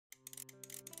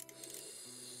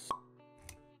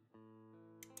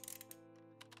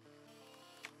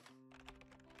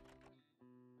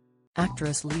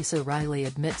Actress Lisa Riley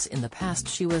admits in the past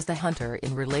she was the hunter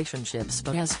in relationships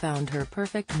but has found her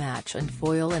perfect match and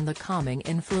foil in the calming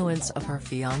influence of her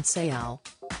fiancé Al.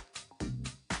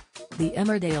 The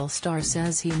Emmerdale star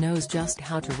says he knows just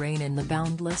how to rein in the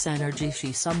boundless energy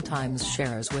she sometimes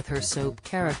shares with her soap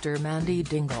character Mandy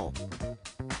Dingle.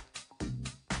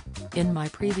 In my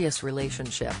previous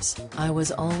relationships, I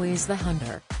was always the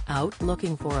hunter, out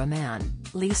looking for a man,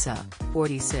 Lisa,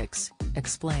 46,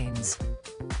 explains.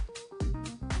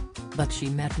 But she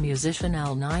met musician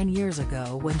Al 9 years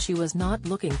ago when she was not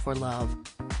looking for love.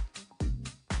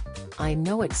 I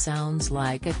know it sounds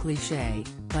like a cliché,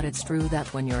 but it's true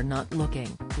that when you're not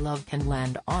looking, love can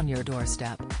land on your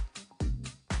doorstep.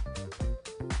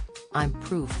 I'm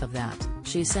proof of that,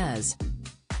 she says.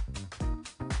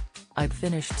 I'd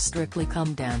finished Strictly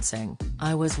Come Dancing,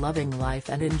 I was loving life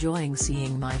and enjoying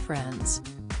seeing my friends.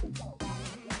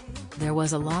 There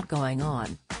was a lot going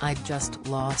on, I'd just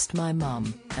lost my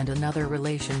mum, and another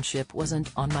relationship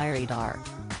wasn't on my radar.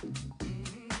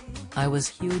 I was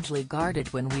hugely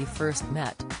guarded when we first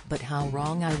met, but how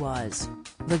wrong I was.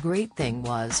 The great thing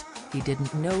was, he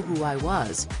didn't know who I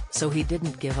was, so he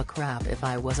didn't give a crap if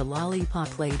I was a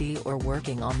lollipop lady or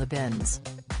working on the bins.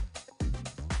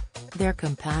 Their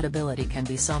compatibility can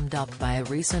be summed up by a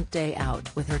recent day out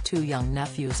with her 2 young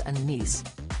nephews and niece.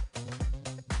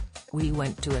 We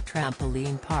went to a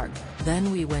trampoline park,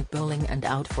 then we went bowling and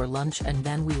out for lunch and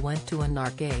then we went to an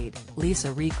arcade,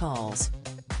 Lisa recalls.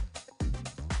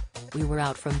 We were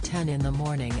out from 10 in the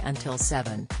morning until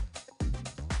 7.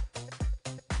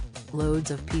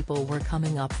 Loads of people were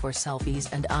coming up for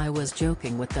selfies and I was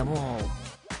joking with them all.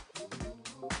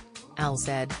 Al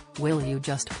said, "Will you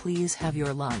just please have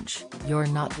your lunch, you're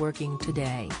not working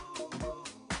today."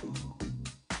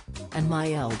 And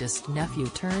my eldest nephew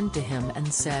turned to him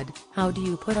and said, "How do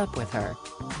you put up with her?"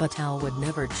 But Al would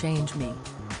never change me.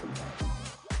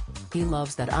 He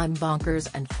loves that I'm bonkers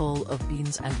and full of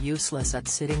beans and useless at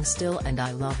sitting still, and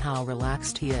I love how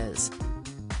relaxed he is.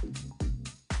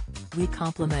 We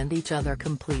complement each other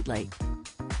completely.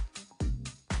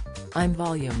 I'm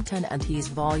volume 10 and he's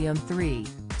volume 3,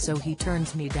 so he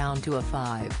turns me down to a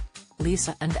 5.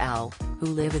 Lisa and Al, who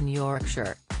live in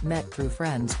Yorkshire, met through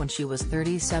friends when she was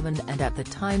 37 and at the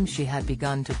time she had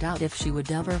begun to doubt if she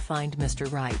would ever find Mr.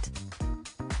 Right.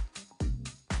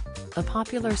 A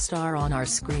popular star on our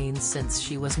screens since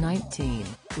she was 19,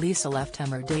 Lisa left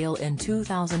Emmerdale in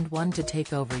 2001 to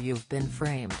take over You've Been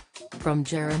Framed, from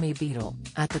Jeremy Beadle,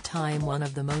 at the time one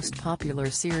of the most popular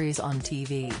series on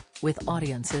TV, with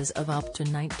audiences of up to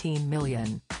 19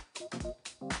 million.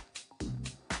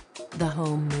 The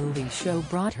home movie show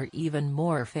brought her even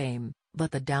more fame,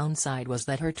 but the downside was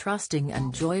that her trusting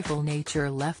and joyful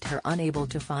nature left her unable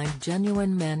to find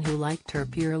genuine men who liked her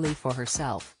purely for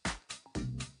herself.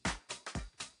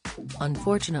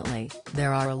 Unfortunately,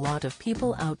 there are a lot of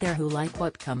people out there who like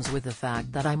what comes with the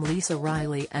fact that I'm Lisa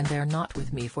Riley and they're not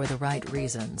with me for the right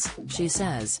reasons, she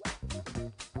says.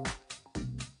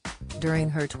 During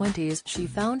her 20s she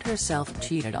found herself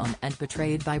cheated on and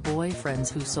betrayed by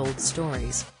boyfriends who sold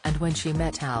stories, and when she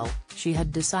met Al, she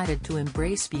had decided to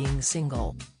embrace being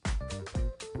single.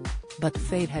 But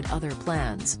fate had other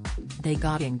plans. They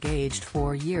got engaged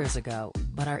 4 years ago,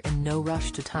 but are in no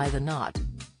rush to tie the knot.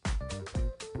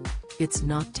 It's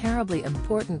not terribly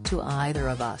important to either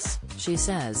of us, she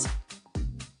says.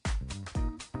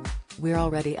 We're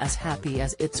already as happy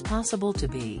as it's possible to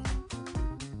be.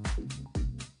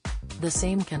 The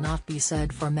same cannot be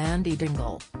said for Mandy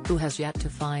Dingle, who has yet to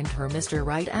find her Mr.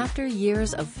 Right after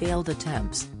years of failed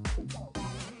attempts.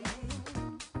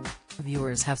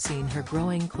 Viewers have seen her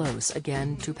growing close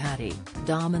again to Paddy,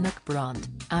 Dominic Brunt,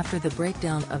 after the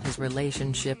breakdown of his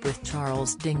relationship with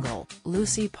Charles Dingle,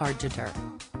 Lucy Pargeter.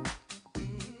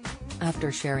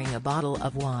 After sharing a bottle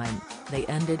of wine, they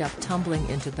ended up tumbling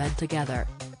into bed together.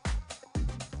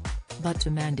 But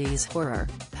to Mandy's horror,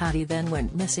 Paddy then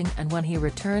went missing, and when he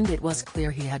returned it was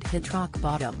clear he had hit rock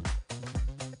bottom.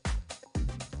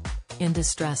 In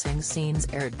distressing scenes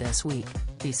aired this week,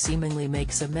 he seemingly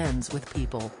makes amends with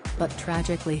people, but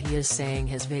tragically he is saying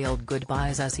his veiled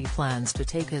goodbyes as he plans to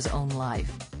take his own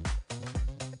life.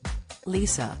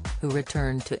 Lisa, who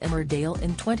returned to Emmerdale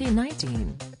in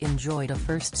 2019, enjoyed a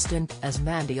first stint as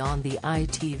Mandy on the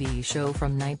ITV show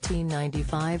from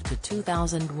 1995 to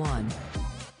 2001.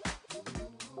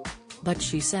 But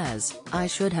she says, "I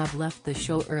should have left the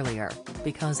show earlier,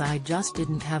 because I just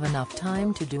didn't have enough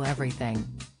time to do everything.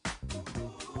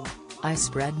 I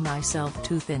spread myself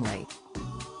too thinly.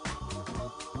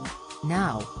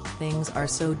 Now, things are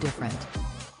so different.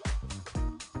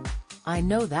 I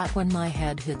know that when my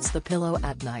head hits the pillow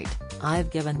at night,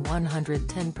 I've given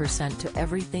 110% to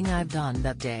everything I've done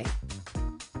that day.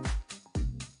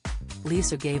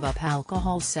 Lisa gave up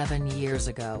alcohol 7 years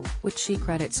ago, which she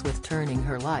credits with turning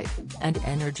her life and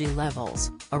energy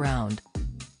levels around.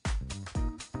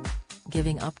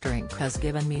 Giving up drink has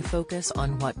given me focus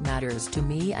on what matters to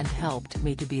me and helped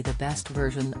me to be the best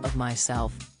version of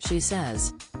myself, she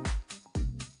says.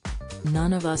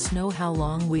 None of us know how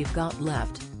long we've got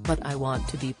left, but I want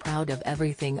to be proud of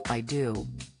everything I do.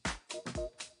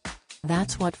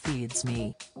 That's what feeds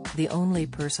me. The only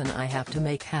person I have to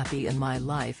make happy in my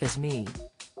life is me.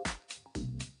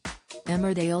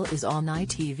 Emmerdale is on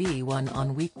ITV1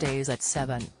 on weekdays at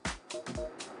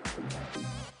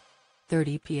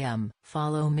 7:30 p.m.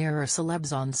 Follow Mirror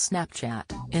Celebs on Snapchat,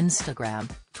 Instagram,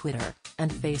 Twitter,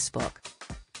 and Facebook.